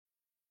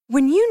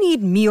When you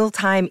need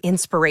mealtime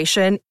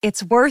inspiration,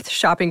 it's worth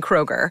shopping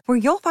Kroger, where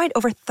you'll find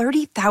over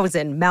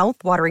 30,000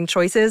 mouth-watering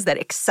choices that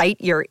excite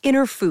your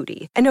inner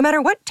foodie. And no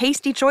matter what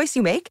tasty choice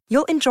you make,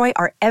 you'll enjoy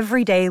our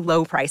everyday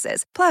low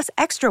prices, plus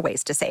extra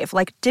ways to save,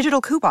 like digital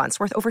coupons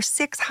worth over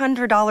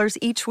 $600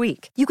 each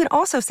week. You can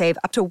also save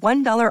up to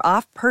 $1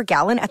 off per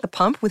gallon at the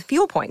pump with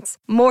fuel points.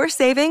 More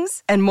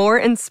savings and more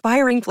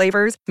inspiring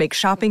flavors make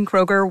shopping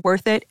Kroger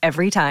worth it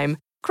every time.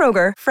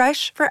 Kroger,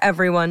 fresh for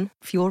everyone.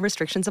 Fuel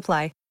restrictions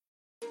apply.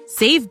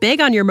 Save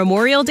big on your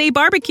Memorial Day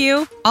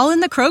barbecue, all in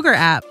the Kroger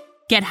app.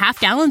 Get half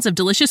gallons of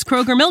delicious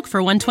Kroger milk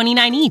for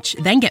 $1.29 each.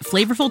 Then get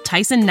flavorful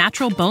Tyson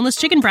natural boneless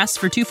chicken breasts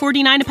for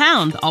 $2.49 a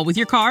pound, all with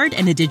your card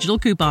and a digital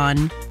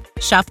coupon.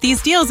 Shop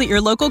these deals at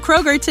your local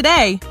Kroger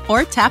today,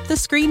 or tap the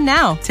screen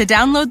now to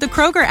download the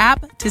Kroger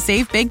app to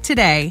save big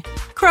today.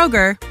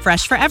 Kroger,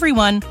 fresh for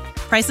everyone.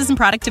 Prices and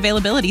product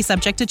availability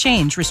subject to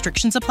change.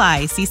 Restrictions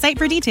apply. See site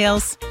for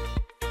details.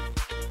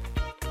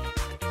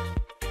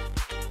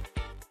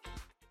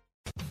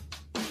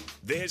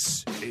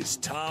 This is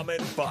Tom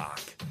and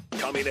Bock,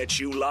 coming at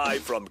you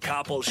live from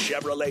Coppel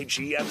Chevrolet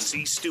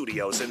GMC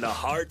Studios in the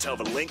heart of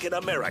Lincoln,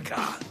 America,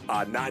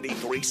 on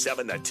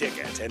 93.7 The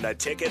Ticket and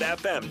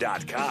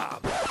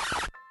theticketfm.com.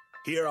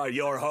 Here are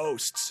your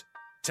hosts,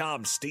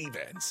 Tom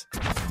Stevens.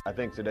 I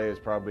think today is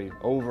probably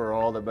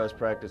overall the best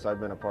practice I've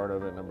been a part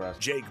of at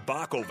Nebraska. Jake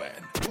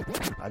Bockoven.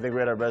 I think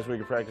we had our best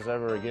week of practice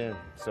ever again.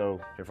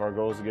 So if our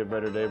goal is to get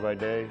better day by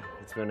day,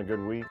 it's been a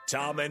good week.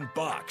 Tom and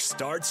Bock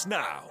starts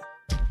now.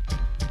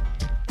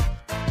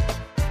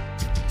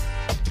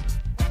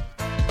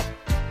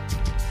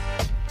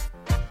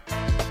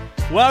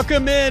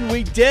 Welcome in.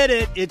 We did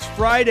it. It's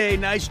Friday.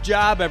 Nice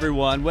job,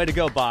 everyone. Way to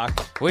go,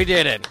 Bock. We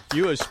did it.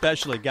 You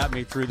especially got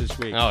me through this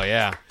week. Oh,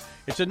 yeah.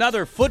 It's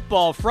another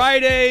Football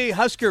Friday,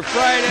 Husker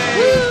Friday.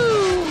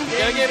 Woo!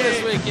 Gotta get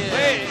this weekend.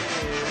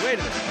 Wait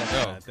a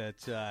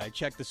minute. I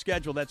checked the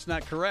schedule. That's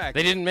not correct.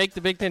 They didn't make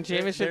the Big Ten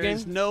championship game? There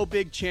is no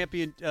Big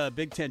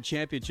Ten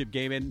championship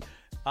game. And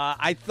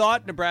I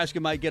thought Nebraska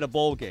might get a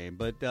bowl game,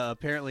 but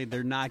apparently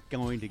they're not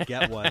going to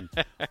get one.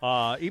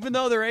 Even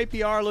though their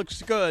APR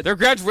looks good. Their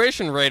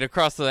graduation rate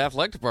across the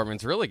athletic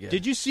department is really good.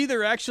 Did you see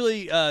they're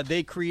actually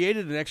they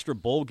created an extra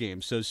bowl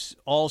game so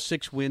all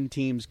 6-win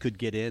teams could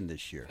get in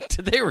this year.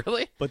 Did they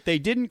really? But they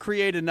didn't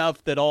create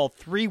enough that all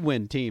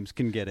 3-win teams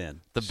can get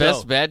in. The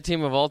best bad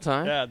team of all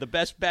time? Yeah, the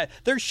best bad.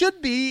 There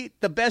should be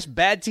the best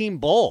bad team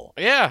bowl.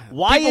 Yeah.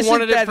 Why people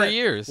wanted it for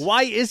years.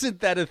 Why isn't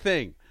that a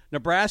thing?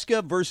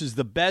 Nebraska versus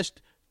the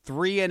best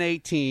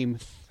 3-8 team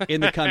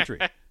in the country.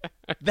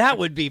 That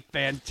would be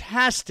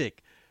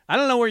fantastic. I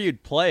don't know where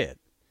you'd play it.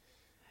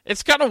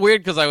 It's kind of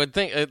weird because I would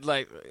think,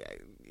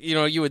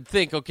 you would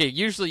think, okay,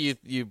 usually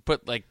you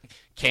put like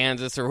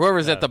Kansas or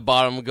whoever's at the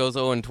bottom goes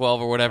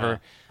 0-12 or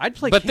whatever. I'd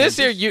play But Kansas.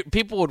 this year,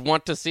 people would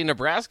want to see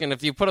Nebraska, and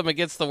if you put them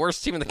against the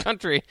worst team in the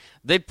country,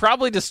 they'd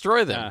probably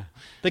destroy them.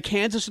 The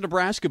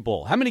Kansas-Nebraska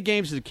Bowl. How many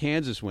games did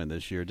Kansas win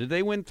this year? Did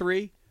they win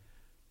 3?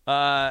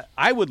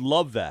 I would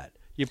love that.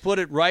 You put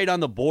it right on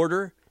the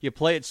border. You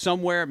play it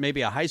somewhere,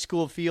 maybe a high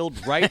school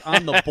field, right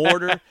on the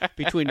border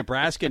between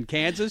Nebraska and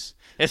Kansas.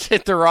 Is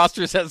it the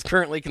rosters that's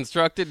currently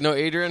constructed? No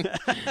Adrian?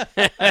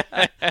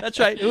 That's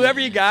right. Whoever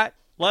you got,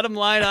 let them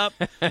line up.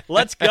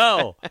 Let's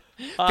go.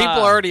 People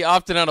already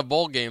opting out of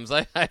bowl games.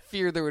 I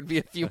fear there would be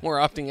a few more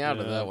opting out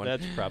of that one.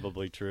 That's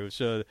probably true.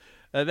 So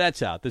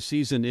that's out. The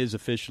season is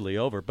officially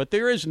over. But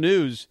there is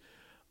news,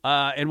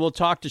 and we'll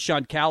talk to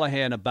Sean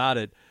Callahan about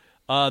it.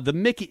 The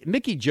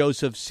Mickey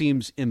Joseph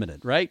seems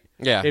imminent, right?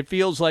 Yeah. It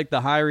feels like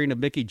the hiring of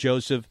Mickey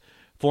Joseph,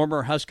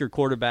 former Husker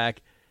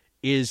quarterback,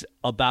 is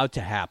about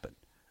to happen.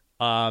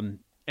 And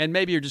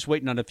maybe you're just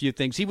waiting on a few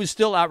things. He was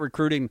still out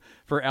recruiting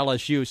for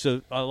LSU,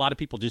 so a lot of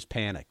people just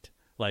panicked.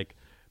 Like,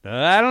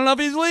 I don't know if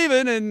he's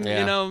leaving,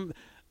 and,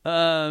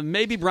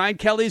 maybe Brian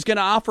Kelly's going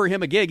to offer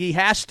him a gig. He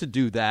has to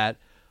do that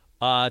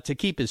to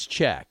keep his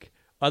check.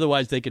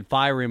 Otherwise, they could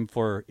fire him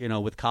for,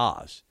 with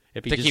cause.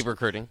 Keep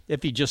recruiting.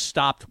 If he just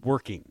stopped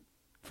working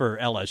for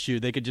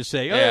LSU, they could just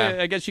say,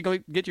 I guess you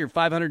can get your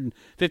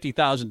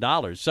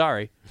 $550,000.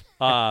 Sorry.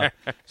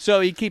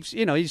 So he keeps,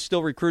 he's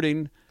still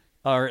recruiting,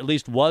 or at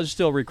least was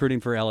still recruiting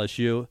for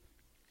LSU.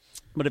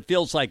 But it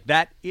feels like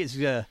that's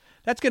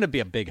going to be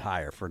a big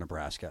hire for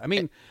Nebraska. I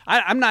mean,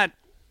 I'm not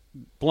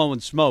blowing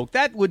smoke.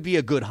 That would be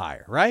a good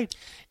hire, right?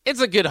 It's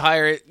a good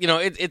hire.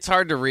 It's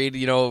hard to read,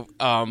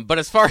 but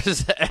as far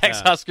as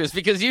ex-Huskers,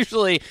 because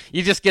usually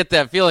you just get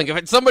that feeling. If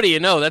it's somebody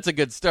that's a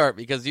good start,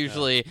 because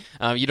usually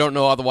you don't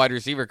know all the wide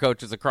receiver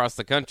coaches across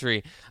the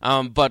country.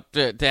 But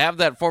to have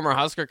that former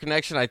Husker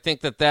connection, I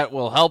think that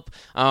will help.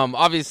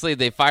 Obviously,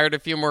 they fired a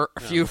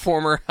few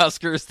former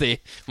Huskers. They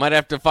might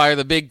have to fire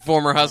the big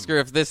former Husker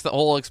if the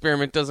whole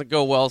experiment doesn't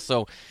go well.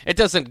 So it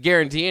doesn't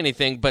guarantee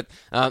anything. But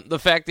the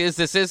fact is,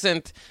 this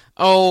isn't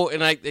Oh,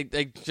 and I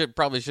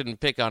probably shouldn't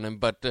pick on him,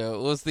 but it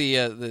was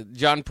the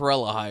John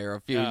Perella hire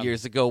a few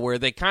years ago where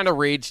they kind of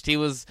raged. He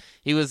was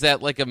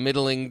at like a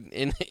middling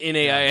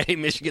NAIA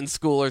Michigan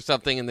school or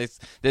something, and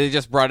they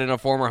just brought in a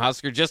former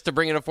Husker just to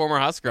bring in a former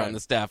Husker on the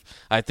staff.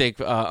 I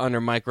think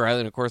under Mike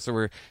Riley. And of course, there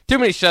were too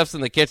many chefs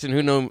in the kitchen.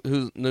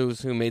 Who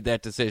knows who made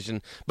that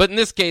decision? But in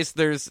this case,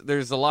 there's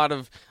a lot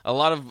of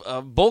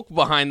bulk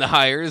behind the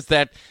hires.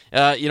 That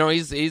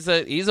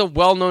he's a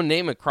well-known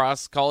name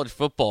across college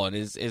football, and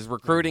his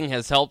recruiting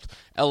has helped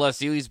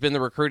LSU. He's been the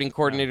recruiting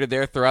coordinator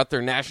there throughout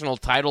their national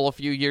title a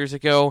few years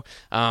ago,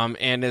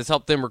 and has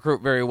helped them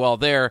recruit very well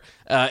there.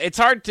 It's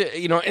hard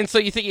to, and so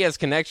you think he has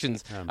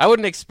connections. I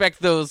wouldn't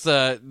expect those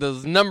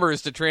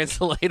numbers to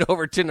translate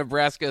over to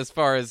Nebraska as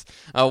far as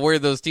where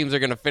those teams are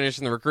going to finish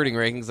in the recruiting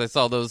rankings. I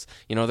saw those,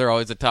 they're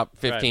always a top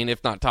 15,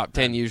 if not top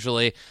 10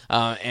 usually,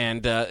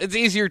 and it's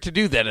easier to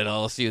do that at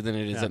LSU than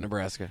it is at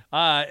Nebraska.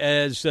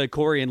 As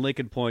Corey and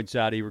Lincoln points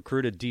out, he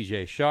recruited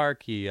DJ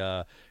Shark. He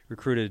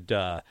recruited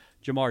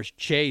Jamar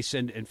Chase,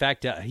 and in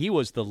fact, he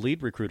was the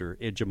lead recruiter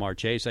in Jamar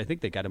Chase. I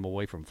think they got him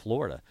away from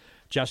Florida.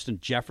 Justin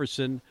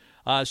Jefferson.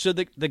 So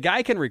the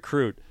guy can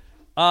recruit.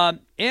 And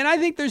I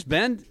think there's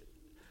been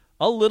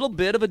a little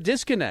bit of a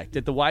disconnect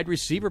at the wide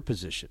receiver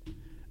position.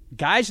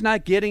 Guys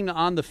not getting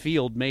on the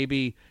field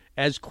maybe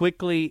as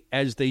quickly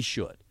as they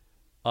should.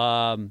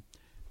 And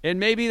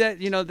maybe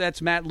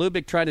that's Matt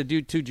Lubick trying to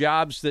do two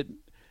jobs that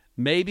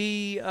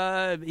maybe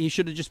he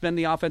should have just been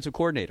the offensive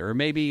coordinator, or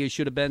maybe he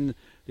should have been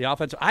the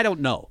offensive. I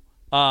don't know.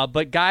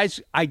 But guys,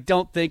 I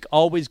don't think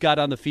always got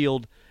on the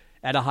field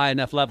at a high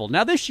enough level.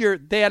 Now, this year,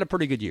 they had a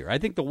pretty good year. I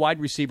think the wide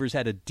receivers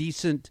had a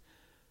decent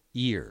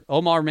year.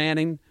 Omar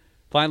Manning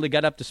finally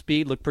got up to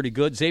speed, looked pretty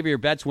good. Xavier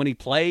Betts, when he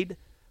played,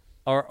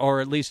 or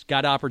at least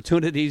got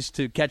opportunities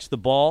to catch the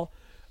ball,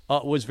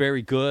 was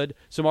very good.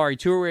 Samori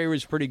Toure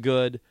was pretty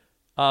good.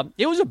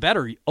 It was a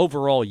better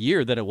overall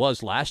year than it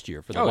was last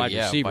year for the wide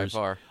receivers.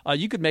 By far.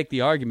 You could make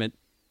the argument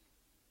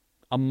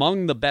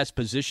among the best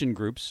position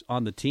groups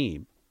on the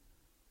team.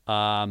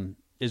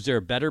 Is there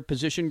a better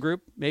position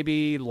group?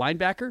 Maybe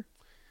linebacker?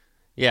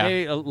 Yeah.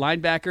 Maybe a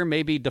linebacker,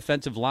 maybe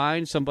defensive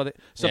line, something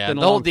the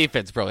whole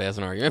defense probably has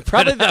an argument.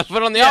 Probably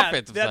but on the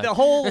offensive side. The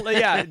whole,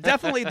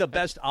 definitely the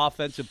best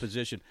offensive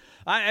position.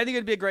 I think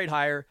it'd be a great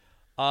hire.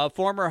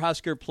 Former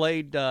Husker,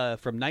 played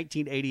from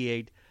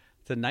 1988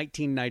 to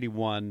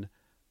 1991.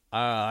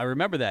 I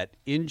remember that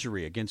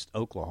injury against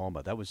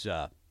Oklahoma. That was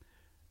a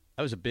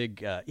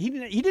big.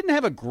 He didn't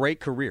have a great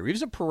career. He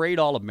was a parade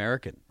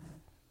All-American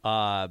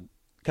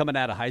coming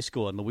out of high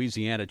school in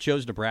Louisiana.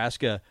 Chose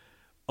Nebraska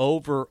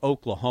over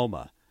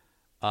Oklahoma,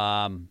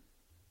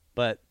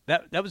 but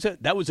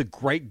that was a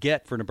great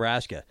get for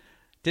Nebraska.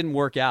 Didn't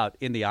work out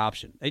in the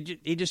option.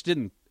 He just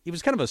didn't. He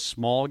was kind of a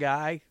small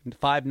guy,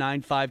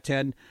 5'9",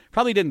 5'10".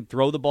 Probably didn't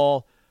throw the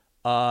ball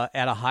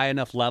at a high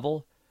enough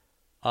level.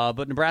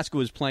 But Nebraska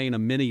was playing a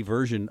mini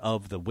version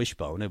of the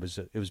wishbone. It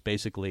was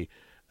basically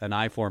an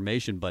I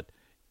formation, but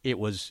it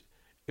was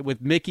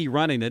with Mickey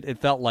running it. It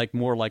felt like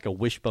more like a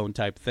wishbone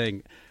type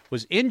thing.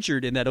 Was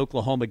injured in that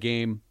Oklahoma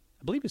game,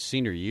 I believe his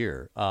senior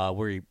year,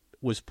 where he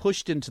was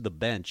pushed into the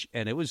bench,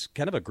 and it was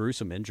kind of a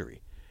gruesome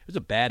injury. It was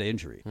a bad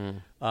injury,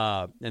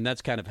 and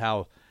that's kind of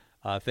how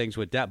things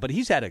went down. But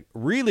he's had a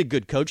really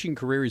good coaching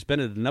career. He's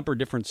been at a number of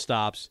different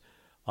stops.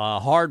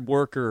 Hard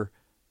worker,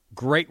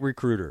 great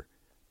recruiter.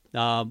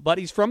 But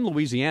he's from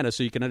Louisiana,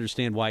 so you can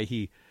understand why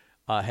he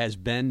has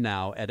been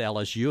now at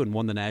LSU and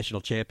won the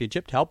national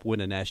championship, to help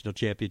win a national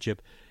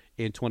championship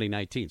in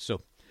 2019.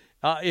 So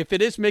if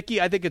it is Mickey,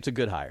 I think it's a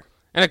good hire.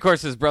 And, of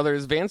course, his brother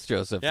is Vance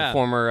Joseph, the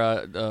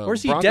former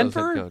Where's he, Broncos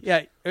Denver? head coach.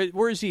 Yeah,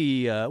 where is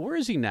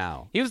he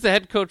now? He was the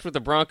head coach with the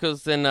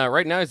Broncos, and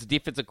right now he's the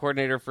defensive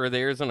coordinator for the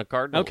Arizona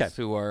Cardinals,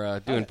 who are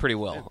doing pretty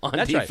well on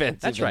defense. Right.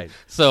 That's right.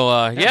 So,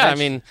 I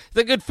mean, it's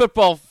a good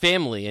football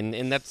family,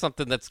 and that's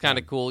something that's kind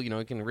of cool. You know,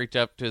 he can reach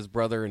up to his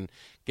brother and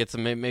get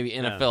some maybe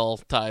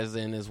NFL ties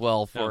in as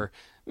well for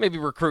maybe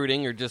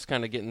recruiting or just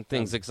kind of getting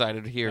things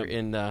excited here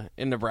in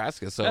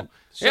Nebraska. So,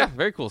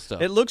 very cool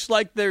stuff. It looks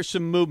like there's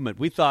some movement.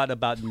 We thought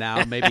about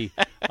now maybe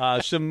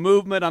some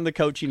movement on the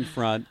coaching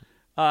front.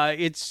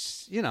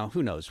 It's,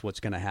 who knows what's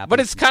going to happen. But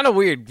it's kind of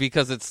weird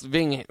because it's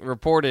being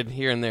reported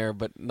here and there,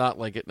 but not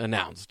like it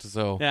announced.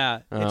 So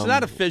it's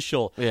not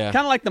official. Yeah.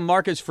 Kind of like the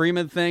Marcus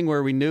Freeman thing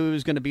where we knew he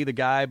was going to be the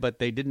guy, but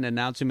they didn't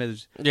announce him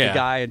as the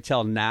guy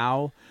until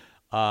now.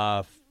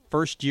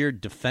 First-year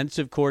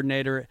defensive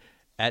coordinator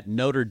at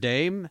Notre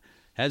Dame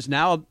has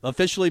now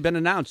officially been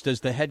announced as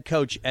the head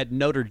coach at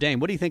Notre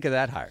Dame. What do you think of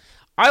that hire?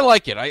 I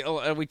like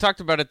it. We talked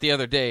about it the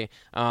other day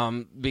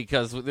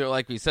because,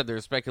 like we said, there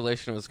was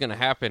speculation it was going to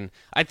happen.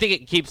 I think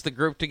it keeps the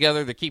group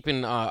together. They're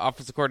keeping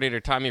offensive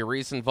coordinator Tommy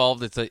Rees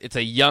involved. It's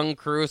a young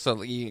crew,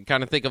 so you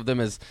kind of think of them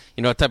as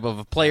a type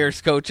of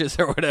players coaches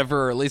or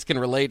whatever, or at least can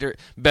relate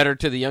better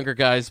to the younger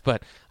guys.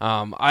 But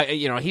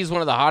he's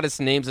one of the hottest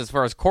names as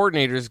far as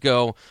coordinators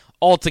go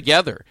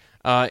altogether.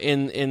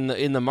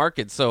 in the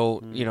market.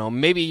 So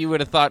maybe you would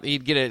have thought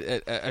he'd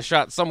get a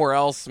shot somewhere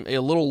else, a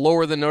little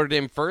lower than Notre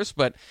Dame first.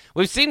 But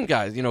we've seen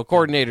guys,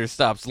 coordinator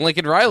stops.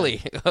 Lincoln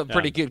Riley, a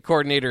pretty good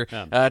coordinator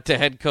to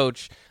head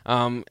coach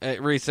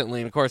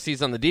recently, and of course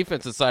he's on the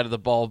defensive side of the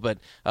ball. But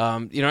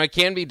it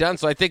can be done.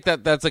 So I think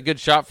that's a good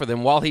shot for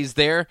them while he's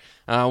there.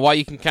 While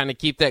you can kind of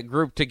keep that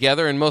group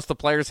together, and most of the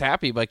players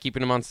happy by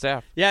keeping him on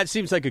staff. Yeah, it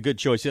seems like a good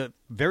choice.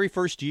 Very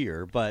first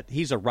year, but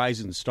he's a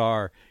rising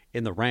star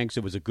in the ranks.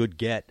 It was a good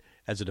get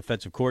as a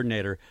defensive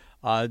coordinator.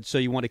 So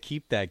you want to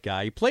keep that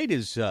guy. He played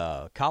his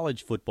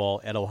college football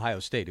at Ohio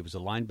State. He was a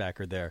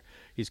linebacker there.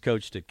 He's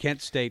coached at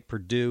Kent State,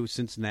 Purdue,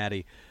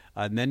 Cincinnati,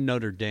 and then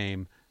Notre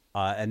Dame,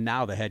 and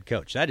now the head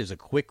coach. That is a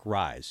quick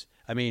rise.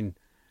 I mean,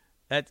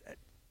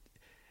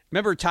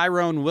 remember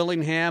Tyrone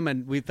Willingham,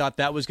 and we thought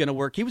that was going to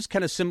work. He was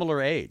kind of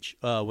similar age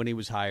when he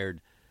was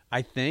hired,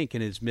 I think,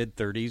 in his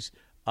mid-30s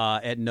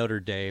at Notre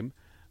Dame.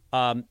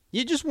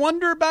 You just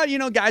wonder about,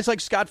 guys like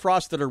Scott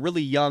Frost that are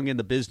really young in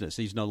the business.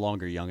 He's no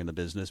longer young in the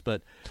business,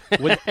 but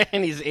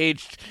and he's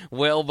aged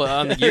well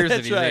beyond the years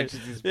that he's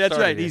aged. That's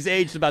right. He's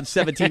aged about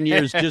 17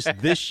 years just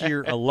this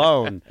year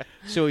alone.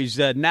 So he's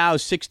now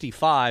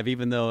 65,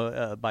 even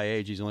though by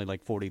age he's only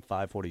like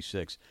 45,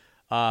 46.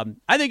 I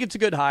think it's a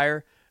good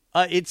hire.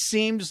 It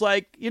seems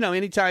like,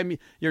 anytime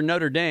you're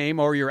Notre Dame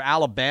or you're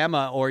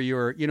Alabama or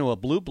you're, a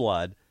blue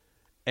blood,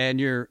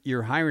 and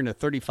you're hiring a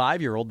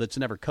 35-year-old that's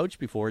never coached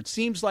before, it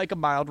seems like a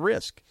mild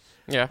risk.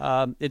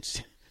 Yeah.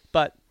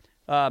 But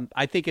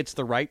I think it's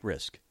the right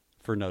risk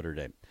for Notre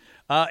Dame.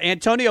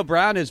 Antonio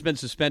Brown has been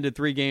suspended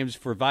 3 games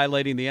for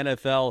violating the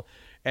NFL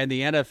and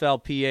the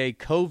NFLPA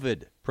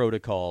COVID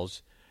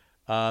protocols.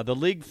 The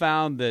league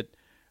found that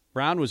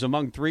Brown was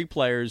among 3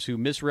 players who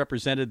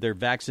misrepresented their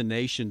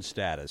vaccination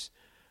status.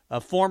 A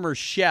former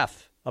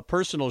chef, a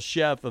personal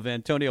chef of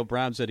Antonio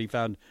Brown, said he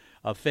found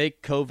a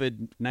fake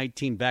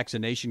COVID-19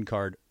 vaccination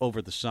card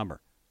over the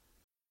summer.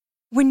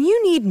 When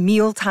you need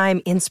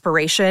mealtime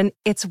inspiration,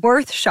 it's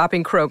worth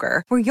shopping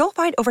Kroger, where you'll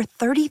find over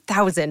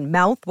 30,000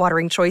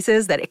 mouth-watering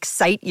choices that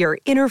excite your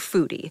inner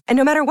foodie. And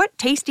no matter what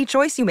tasty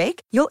choice you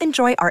make, you'll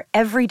enjoy our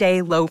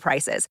everyday low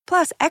prices,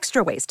 plus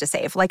extra ways to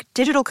save, like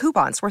digital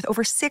coupons worth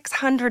over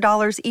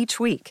 $600 each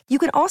week. You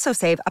can also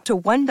save up to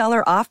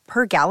 $1 off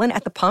per gallon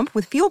at the pump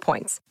with fuel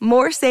points.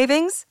 More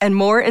savings and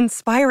more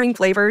inspiring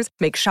flavors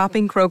make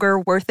shopping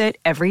Kroger worth it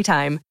every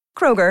time.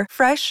 Kroger,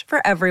 fresh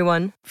for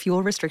everyone.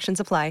 Fuel restrictions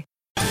apply.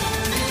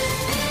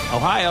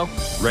 Ohio,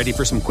 ready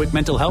for some quick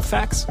mental health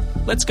facts?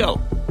 Let's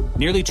go.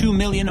 Nearly 2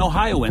 million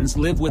Ohioans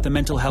live with a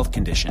mental health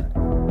condition.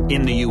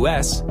 In the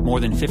U.S., more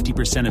than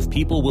 50% of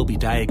people will be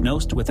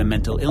diagnosed with a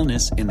mental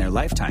illness in their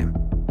lifetime.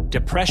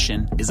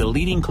 Depression is a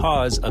leading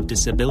cause of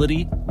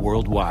disability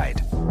worldwide.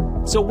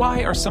 So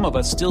why are some of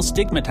us still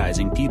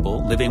stigmatizing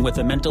people living with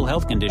a mental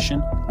health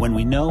condition when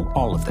we know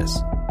all of this?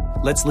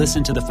 Let's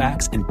listen to the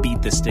facts and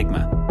beat the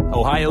stigma.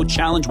 Ohio,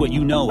 challenge what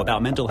you know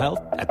about mental health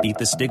at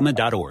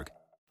beatthestigma.org.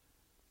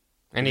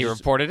 And he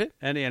reported it?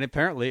 And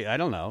apparently, I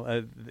don't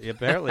know.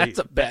 Apparently, that's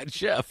a bad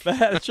chef.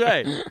 That's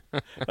right.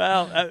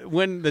 Well,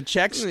 when the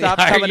checks stopped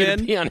coming in,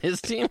 to be on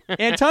his team.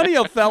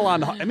 Antonio fell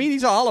on. I mean,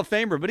 he's a Hall of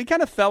Famer, but he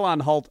kind of fell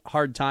on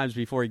hard times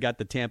before he got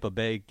the Tampa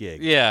Bay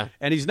gig. Yeah,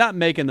 and he's not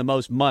making the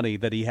most money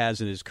that he has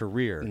in his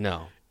career.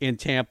 No, in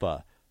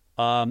Tampa.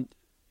 And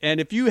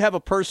if you have a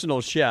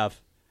personal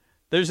chef,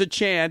 there's a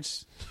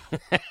chance,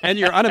 and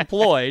you're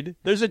unemployed,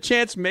 there's a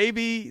chance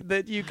maybe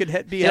that you could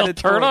be he'll headed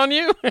turn on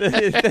you?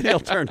 He'll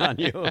turn on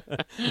you.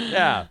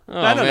 Yeah. Oh,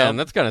 I don't know.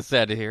 That's kind of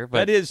sad to hear.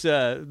 But that is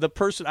the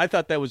person. I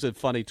thought that was a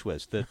funny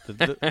twist.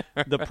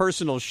 The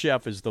personal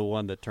chef is the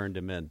one that turned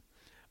him in,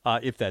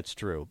 if that's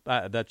true.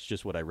 That's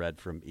just what I read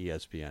from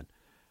ESPN.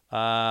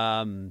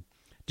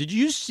 Did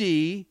you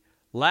see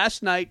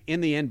last night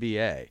in the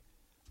NBA,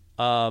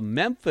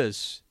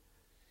 Memphis,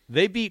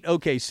 they beat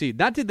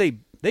OKC.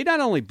 They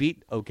not only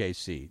beat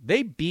OKC,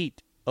 they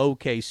beat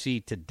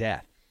OKC to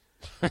death.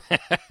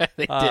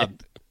 They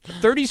did.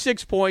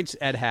 36 points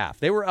at half.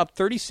 They were up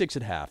 36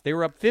 at half. They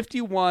were up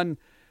 51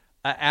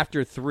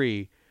 after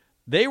 3.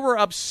 They were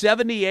up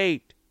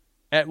 78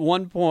 at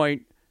one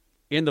point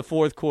in the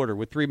fourth quarter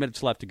with 3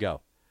 minutes left to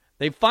go.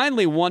 They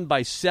finally won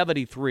by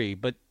 73,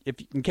 but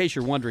in case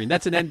you're wondering,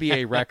 that's an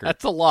NBA record.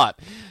 That's a lot.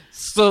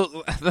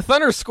 So the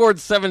Thunder scored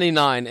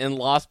 79 and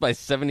lost by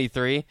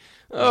 73.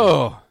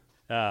 Oh,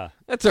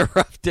 that's a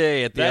rough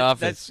day at the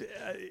office.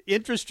 That's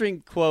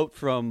interesting quote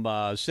from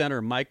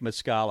center Mike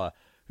Muscala,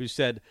 who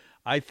said,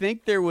 "I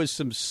think there was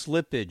some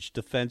slippage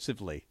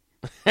defensively."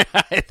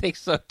 I think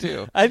so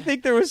too. I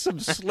think there was some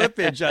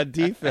slippage on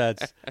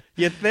defense.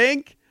 You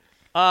think?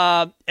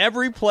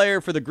 Every player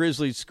for the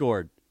Grizzlies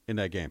scored in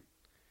that game.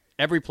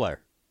 Every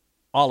player,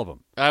 all of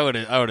them. I would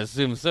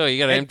assume so. You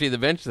got to empty the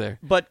bench there.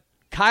 But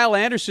Kyle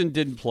Anderson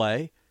didn't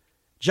play.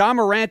 Ja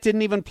Morant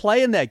didn't even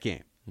play in that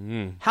game.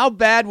 How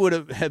bad would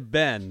it have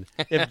been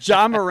if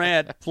Ja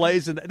Morant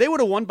plays in they would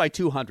have won by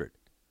 200.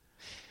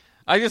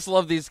 I just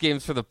love these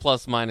games for the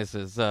plus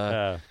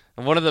minuses.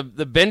 One of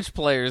the bench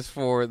players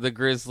for the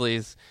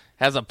Grizzlies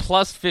has a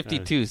plus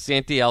 52.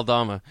 Santi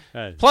Aldama.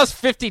 Right. Plus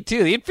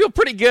 52. You'd feel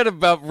pretty good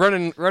about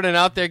running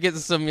out there, getting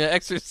some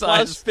exercise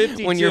Plus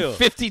 52. when you're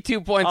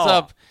 52 points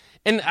up.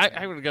 And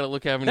I would have got to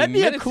look at how many That'd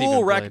be minutes a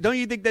cool record. played. Don't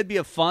you think that'd be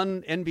a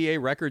fun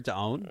NBA record to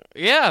own?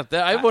 Yeah,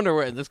 I wonder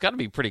where that's got to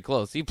be pretty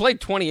close. He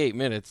played 28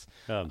 minutes.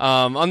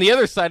 On the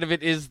other side of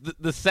it is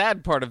the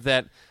sad part of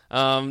that.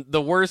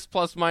 The worst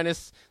plus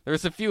minus.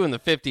 There's a few in the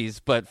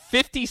 50s, but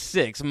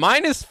 56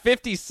 minus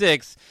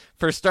 56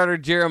 for starter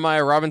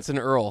Jeremiah Robinson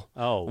Earl.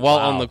 While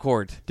on the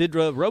court. Did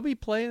Roby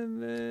play?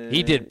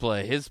 He did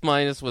play. His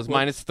minus was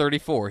minus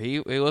 34. He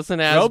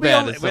wasn't as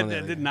bad as some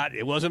of the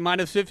it wasn't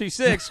minus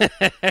 56.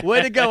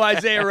 Way to go,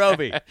 Isaiah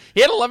Roby.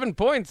 He had 11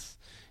 points.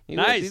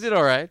 Nice. He did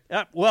all right.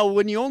 Well,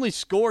 when you only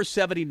score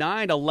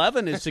 79,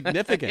 11 is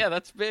significant. Yeah,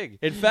 that's big.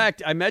 In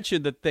fact, I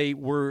mentioned that they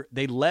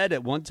led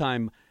at one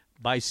time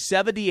by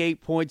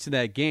 78 points in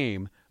that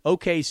game.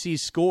 OKC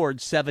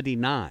scored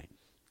 79.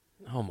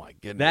 Oh, my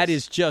goodness. That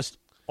is just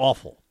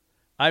awful.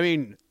 I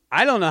mean,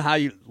 I don't know how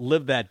you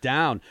live that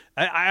down.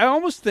 I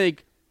almost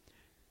think,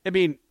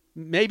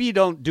 maybe you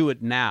don't do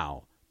it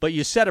now, but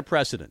you set a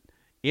precedent.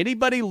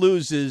 Anybody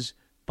loses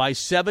by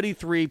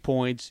 73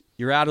 points,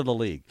 you're out of the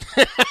league.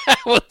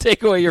 We'll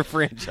take away your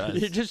franchise.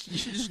 You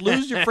just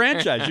lose your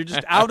franchise. You're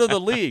just out of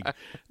the league.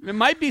 There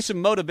might be some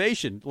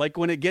motivation. Like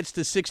when it gets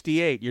to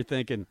 68, you're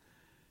thinking,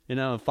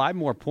 5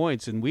 more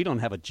points and we don't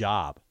have a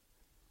job.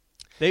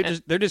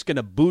 They're just going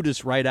to boot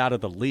us right out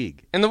of the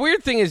league. And the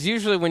weird thing is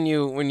usually when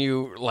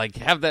you like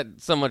have that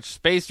so much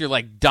space, you're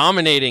like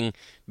dominating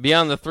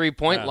beyond the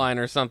 3-point line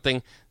or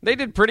something. They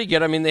did pretty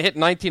good. I mean, they hit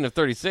 19 of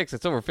 36.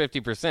 It's over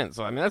 50%.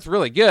 So, I mean, that's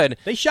really good.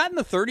 They shot in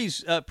the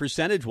 30s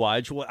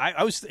percentage-wise. Well,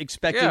 I was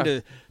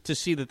expecting to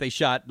see that they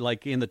shot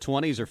like in the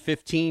 20s or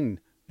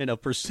 15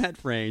 percent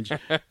range.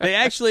 They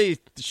actually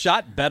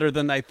shot better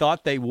than I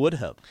thought they would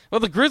have.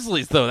 Well, the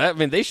Grizzlies, though,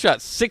 they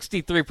shot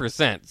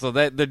 63%. So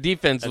that the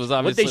defense was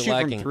obviously lacking. What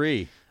they shoot from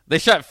three? They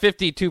shot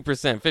 52%,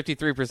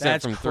 53%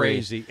 That's from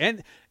crazy.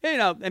 And,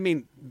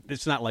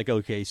 it's not like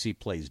OKC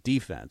plays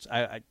defense.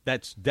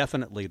 That's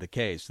definitely the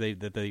case. They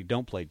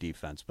don't play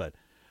defense, but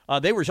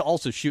they were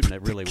also shooting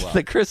it really well.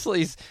 The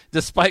Grizzlies,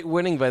 despite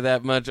winning by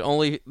that much,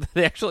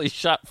 they actually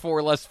shot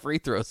 4 less free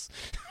throws.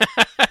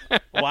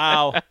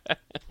 Wow.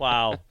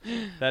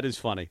 That is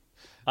funny.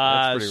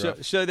 That's pretty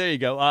rough. So there you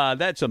go.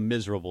 That's a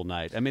miserable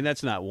night. I mean,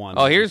 that's not one.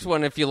 Oh, here's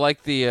one. If you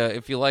like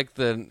to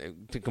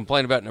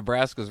complain about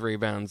Nebraska's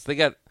rebounds, they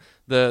got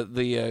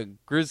the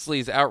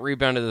Grizzlies out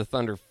rebounded the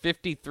Thunder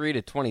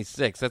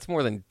 53-26. That's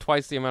more than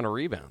twice the amount of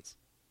rebounds.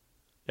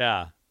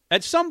 Yeah.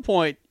 At some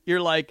point,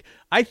 you're like,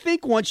 I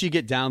think once you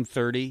get down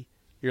 30,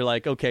 you're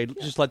like, okay,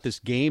 just let this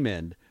game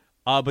end.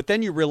 But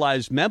then you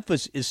realize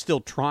Memphis is still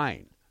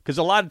trying because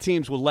a lot of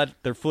teams will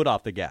let their foot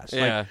off the gas.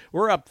 Yeah. Like,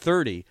 we're up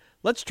 30.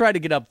 Let's try to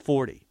get up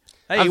 40.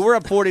 Hey, we're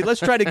up 40. Let's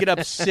try to get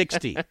up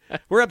 60.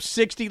 We're up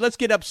 60. Let's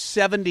get up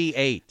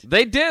 78.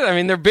 They did. I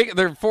mean,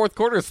 their fourth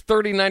quarter is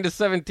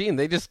 39-17.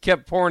 They just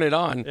kept pouring it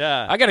on.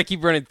 Yeah. I got to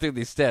keep running through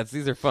these stats.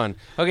 These are fun.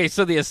 Okay,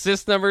 so the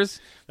assist numbers,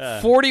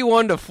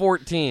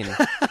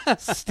 41-14.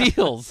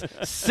 Steals,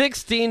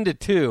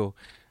 16-2.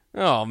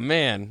 Oh,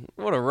 man.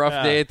 What a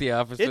rough day at the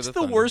office. It's for the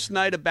Thunder. worst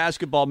night of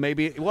basketball,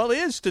 maybe. Well, it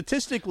is.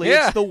 Statistically,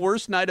 Yeah. It's the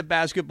worst night of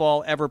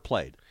basketball ever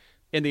played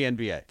in the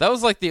NBA. That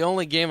was like the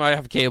only game. I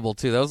have cable,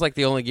 too. That was like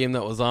the only game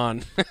that was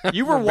on.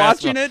 You were for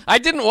watching basketball. it? I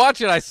didn't watch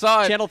it. I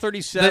saw it. Channel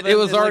 37. It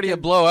was already like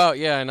a blowout,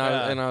 yeah. And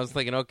I was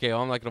thinking, okay,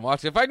 well, I'm not going to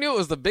watch it. If I knew it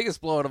was the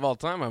biggest blowout of all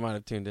time, I might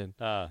have tuned in.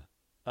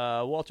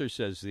 Walter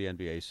says the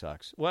NBA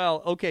sucks.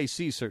 Well,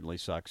 OKC certainly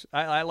sucks.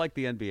 I like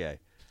the NBA.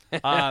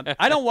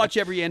 I don't watch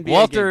every NBA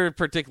Walter game.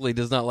 particularly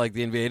does not like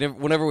the NBA.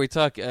 Whenever we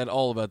talk at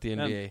all about the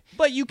NBA.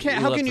 But you can't.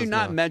 he How lets can you us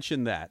not know.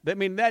 mention that? I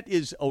mean, that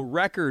is a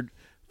record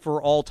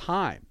for all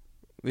time.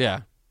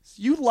 Yeah.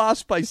 You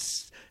lost by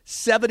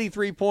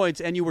 73 points,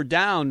 and you were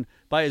down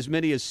by as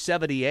many as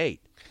 78.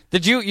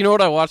 Did you know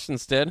what I watched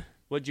instead?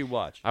 What'd you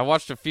watch? I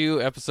watched a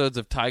few episodes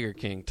of Tiger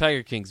King.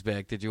 Tiger King's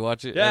back. Did you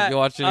watch it? Yeah, Have you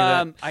watched any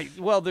of that?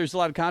 Well, there's a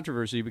lot of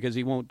controversy because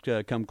he won't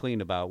come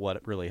clean about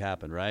what really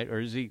happened, right? Or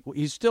is he?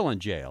 He's still in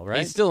jail, right?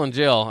 He's still in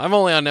jail. I'm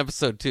only on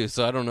episode 2,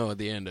 so I don't know at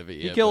the end of it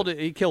yet. He killed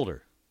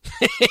her.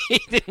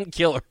 He didn't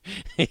kill her.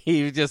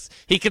 He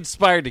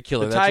conspired to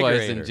kill her. That's why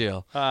he's in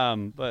jail.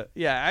 But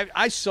yeah,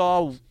 I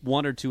saw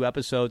 1 or 2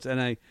 episodes,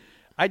 and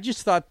I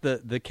just thought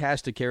the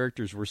cast of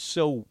characters were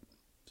so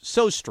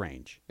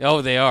strange.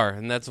 Oh, they are,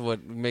 and that's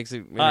what makes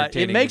it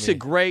entertaining. It makes to me. it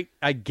great,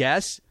 I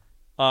guess.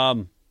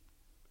 I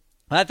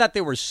thought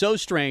they were so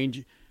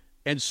strange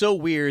and so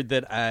weird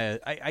that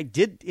I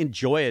did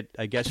enjoy it,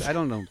 I guess. I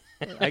don't know.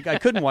 I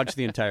couldn't watch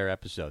the entire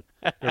episode,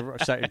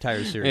 the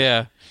entire series.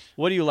 Yeah.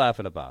 What are you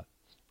laughing about?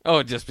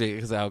 Oh, just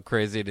because of how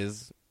crazy it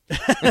is.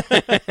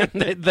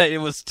 that it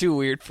was too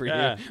weird for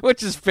you,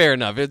 which is fair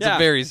enough. It's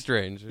very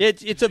strange.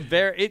 It's a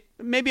very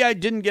maybe I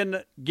didn't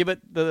give it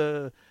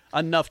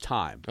enough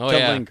time to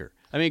linger.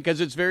 I mean,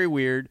 because it's very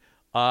weird.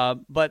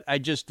 But I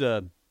just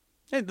the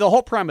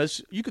whole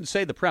premise. You could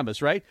say the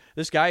premise, right?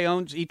 This guy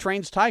he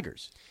trains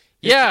tigers.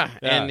 Yeah,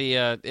 and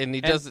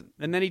he does,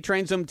 and then he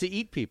trains them to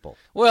eat people.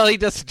 Well, he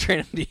doesn't train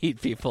them to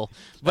eat people,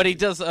 but he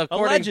does.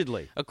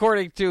 Allegedly,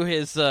 according to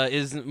his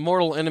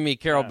mortal enemy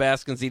Carol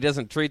Baskins, he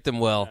doesn't treat them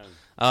well.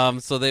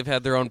 So they've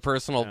had their own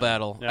personal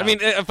battle. I mean,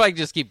 if I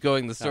just keep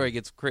going, the story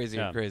gets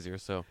crazier and crazier.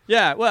 So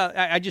well,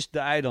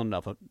 I don't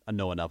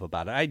know enough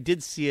about it. I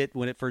did see it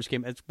when it first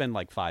came. It's been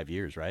like 5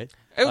 years, right?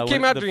 It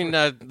came out during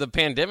the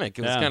pandemic.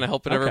 It was kind of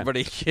helping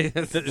everybody.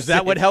 Is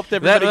that what helped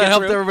everybody? That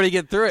helped everybody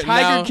get through it.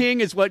 Tiger King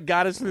is what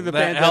got us through the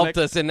pandemic. That helped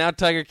us, and now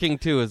Tiger King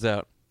 2 is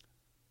out.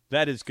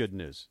 That is good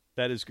news.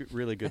 That is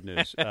really good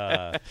news.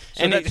 And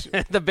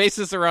the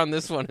basis around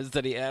this one is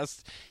that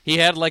he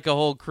had like a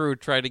whole crew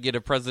try to get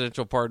a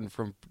presidential pardon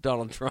from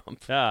Donald Trump.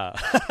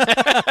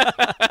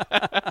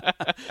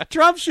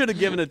 Trump should have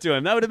given it to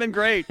him. That would have been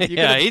great. He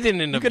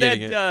didn't end up getting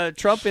it. You could have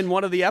Trump in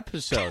one of the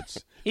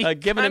episodes.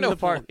 Giving him the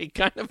pardon. He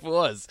kind of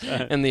was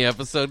in the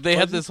episode. They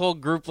had this whole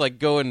group like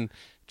go and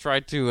try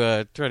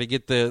to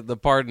get the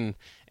pardon,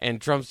 and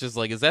Trump's just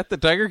like, "Is that the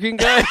Tiger King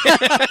guy?"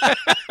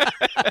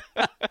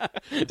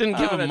 Didn't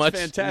give him much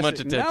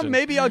attention. Now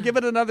maybe I'll give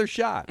it another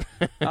shot.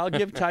 I'll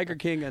give Tiger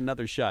King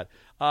another shot.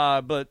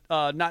 But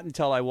not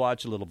until I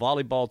watch a little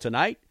volleyball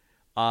tonight.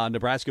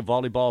 Nebraska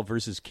volleyball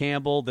versus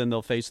Campbell. Then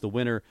they'll face the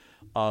winner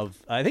of,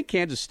 I think,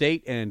 Kansas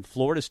State and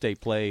Florida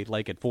State play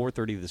like at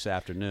 4:30 this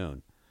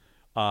afternoon.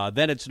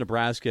 Then it's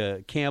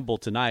Nebraska Campbell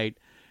tonight,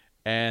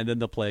 and then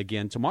they'll play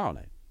again tomorrow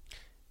night.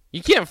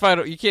 You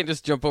can't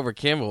just jump over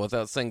Campbell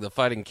without saying the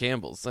Fighting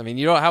Campbells. I mean,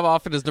 how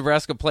often does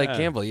Nebraska play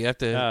Campbell? You have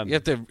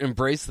to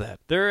embrace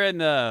that. They're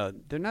not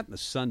in the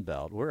Sun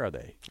Belt. Where are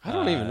they? I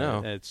don't even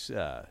know. It's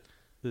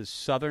the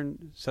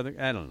southern.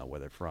 I don't know where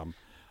they're from.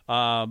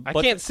 I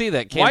can't see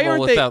that Campbell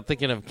without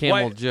thinking of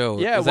Camel Joe.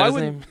 Yeah, is that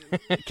his name?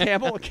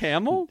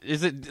 Camel?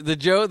 Is it the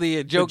Joe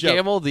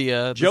Camel,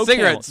 the Joe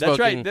cigarette Camel.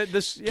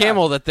 smoking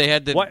Camel that they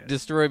had to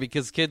destroy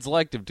because kids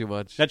liked him too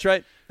much? That's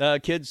right.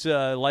 Kids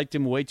liked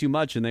him way too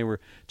much, and they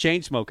were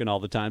chain smoking all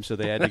the time, so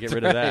they had to get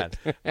rid of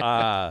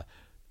that.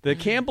 The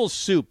Campbell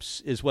Soups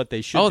is what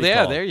they should be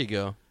called. There you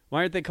go. Why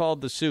aren't they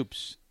called the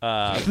Soups?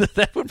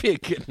 That would be a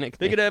good nickname.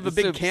 They could have a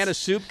big can of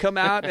soup come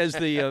out as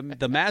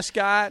the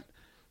mascot.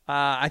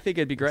 I think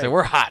it'd be great. So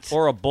we're hot.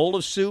 Or a bowl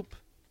of soup.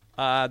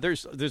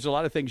 There's a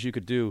lot of things you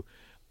could do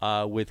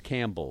with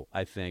Campbell,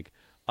 I think.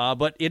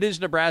 But it is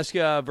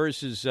Nebraska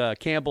versus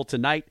Campbell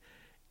tonight.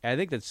 I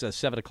think that's a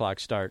 7 o'clock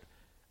start.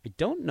 I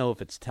don't know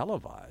if it's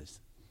televised.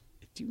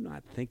 I do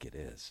not think it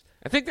is.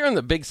 I think they're in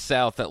the Big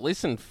South, at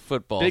least in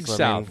football. Big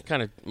South.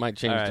 Kind of might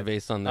change the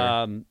base on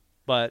there.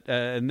 But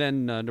and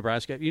then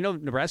Nebraska.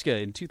 Nebraska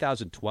in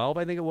 2012,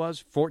 I think it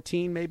was,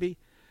 14 maybe,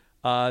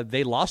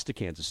 they lost to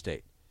Kansas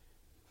State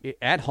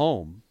at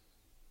home,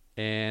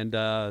 and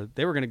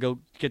they were going to go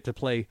get to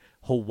play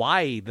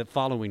Hawaii the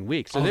following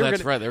week. So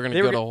that's right. They were going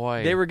to go to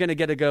Hawaii. They were going to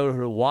get to go to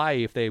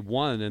Hawaii if they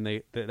won,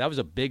 and that was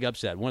a big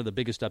upset, one of the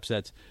biggest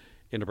upsets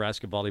in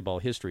Nebraska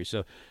volleyball history.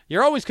 So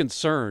you're always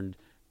concerned,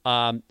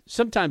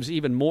 sometimes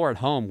even more at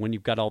home when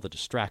you've got all the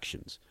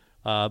distractions.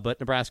 But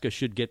Nebraska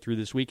should get through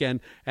this weekend.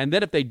 And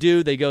then if they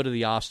do, they go to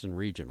the Austin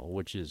Regional,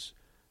 which is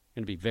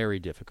going to be very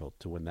difficult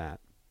to win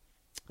that.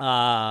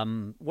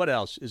 What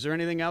else? Is there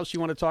anything else you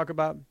want to talk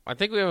about? I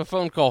think we have a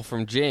phone call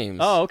from James.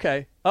 Oh,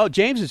 okay. Oh,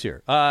 James is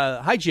here.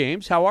 Hi,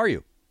 James. How are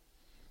you?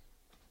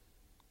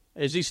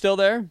 Is he still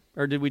there,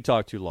 or did we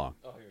talk too long?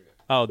 Oh, here we go.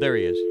 Oh, there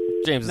he is.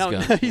 James is gone.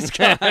 No, he's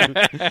gone.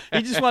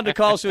 He just wanted to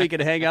call so he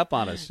could hang up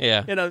on us.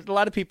 Yeah. A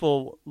lot of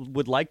people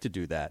would like to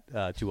do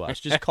that to us.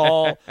 Just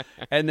call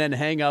and then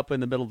hang up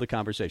in the middle of the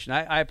conversation.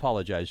 I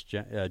apologize.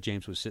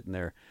 James was sitting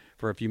there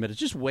for a few minutes.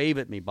 Just wave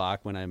at me, Bock,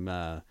 when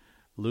I'm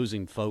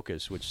losing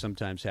focus, which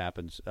sometimes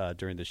happens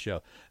during the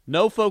show.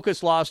 No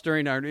focus lost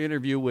during our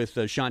interview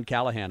with Sean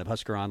Callahan of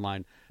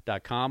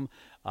HuskerOnline.com.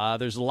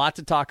 There's a lot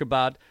to talk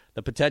about.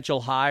 The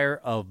potential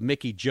hire of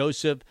Mickey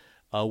Joseph.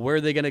 Where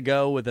are they going to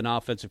go with an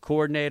offensive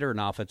coordinator, an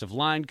offensive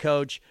line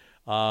coach?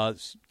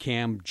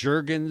 Cam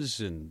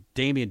Jurgens and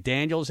Damian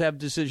Daniels have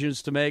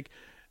decisions to make.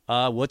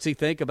 What's he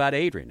think about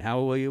Adrian? How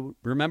will you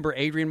remember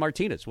Adrian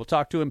Martinez? We'll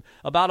talk to him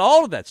about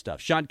all of that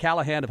stuff. Sean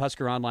Callahan of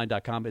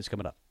HuskerOnline.com is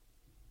coming up.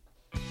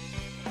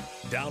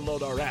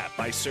 Download our app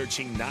by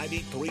searching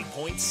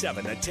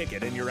 93.7 A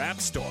Ticket in your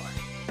app store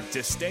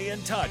to stay in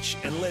touch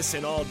and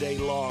listen all day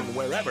long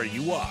wherever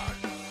you are.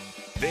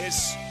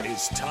 This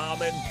is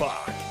Tom and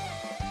Bock.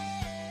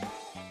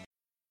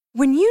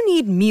 When you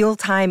need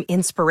mealtime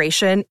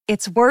inspiration,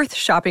 it's worth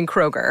shopping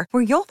Kroger,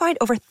 where you'll find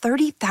over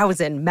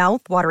 30,000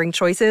 mouth-watering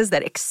choices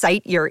that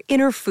excite your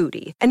inner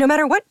foodie. And no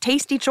matter what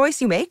tasty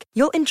choice you make,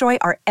 you'll enjoy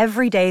our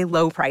everyday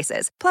low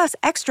prices, plus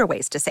extra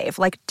ways to save,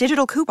 like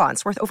digital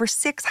coupons worth over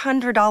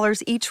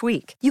 $600 each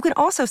week. You can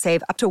also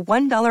save up to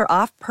 $1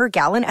 off per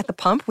gallon at the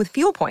pump with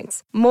fuel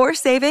points. More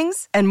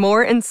savings and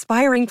more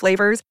inspiring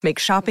flavors make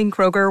shopping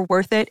Kroger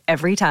worth it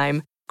every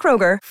time.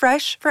 Kroger,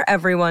 fresh for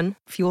everyone.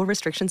 Fuel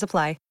restrictions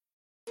apply.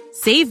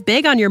 Save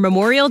big on your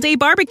Memorial Day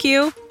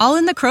barbecue, all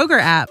in the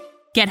Kroger app.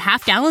 Get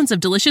half gallons of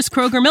delicious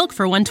Kroger milk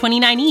for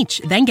 $1.29 each.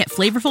 Then get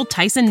flavorful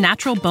Tyson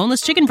natural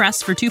boneless chicken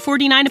breasts for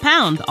 $2.49 a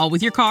pound, all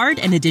with your card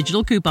and a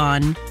digital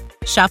coupon.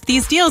 Shop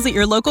these deals at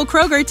your local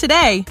Kroger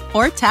today,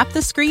 or tap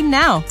the screen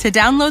now to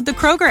download the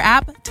Kroger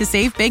app to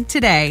save big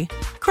today.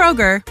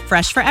 Kroger,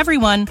 fresh for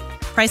everyone.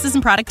 Prices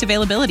and product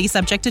availability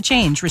subject to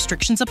change.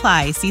 Restrictions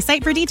apply. See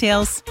site for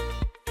details.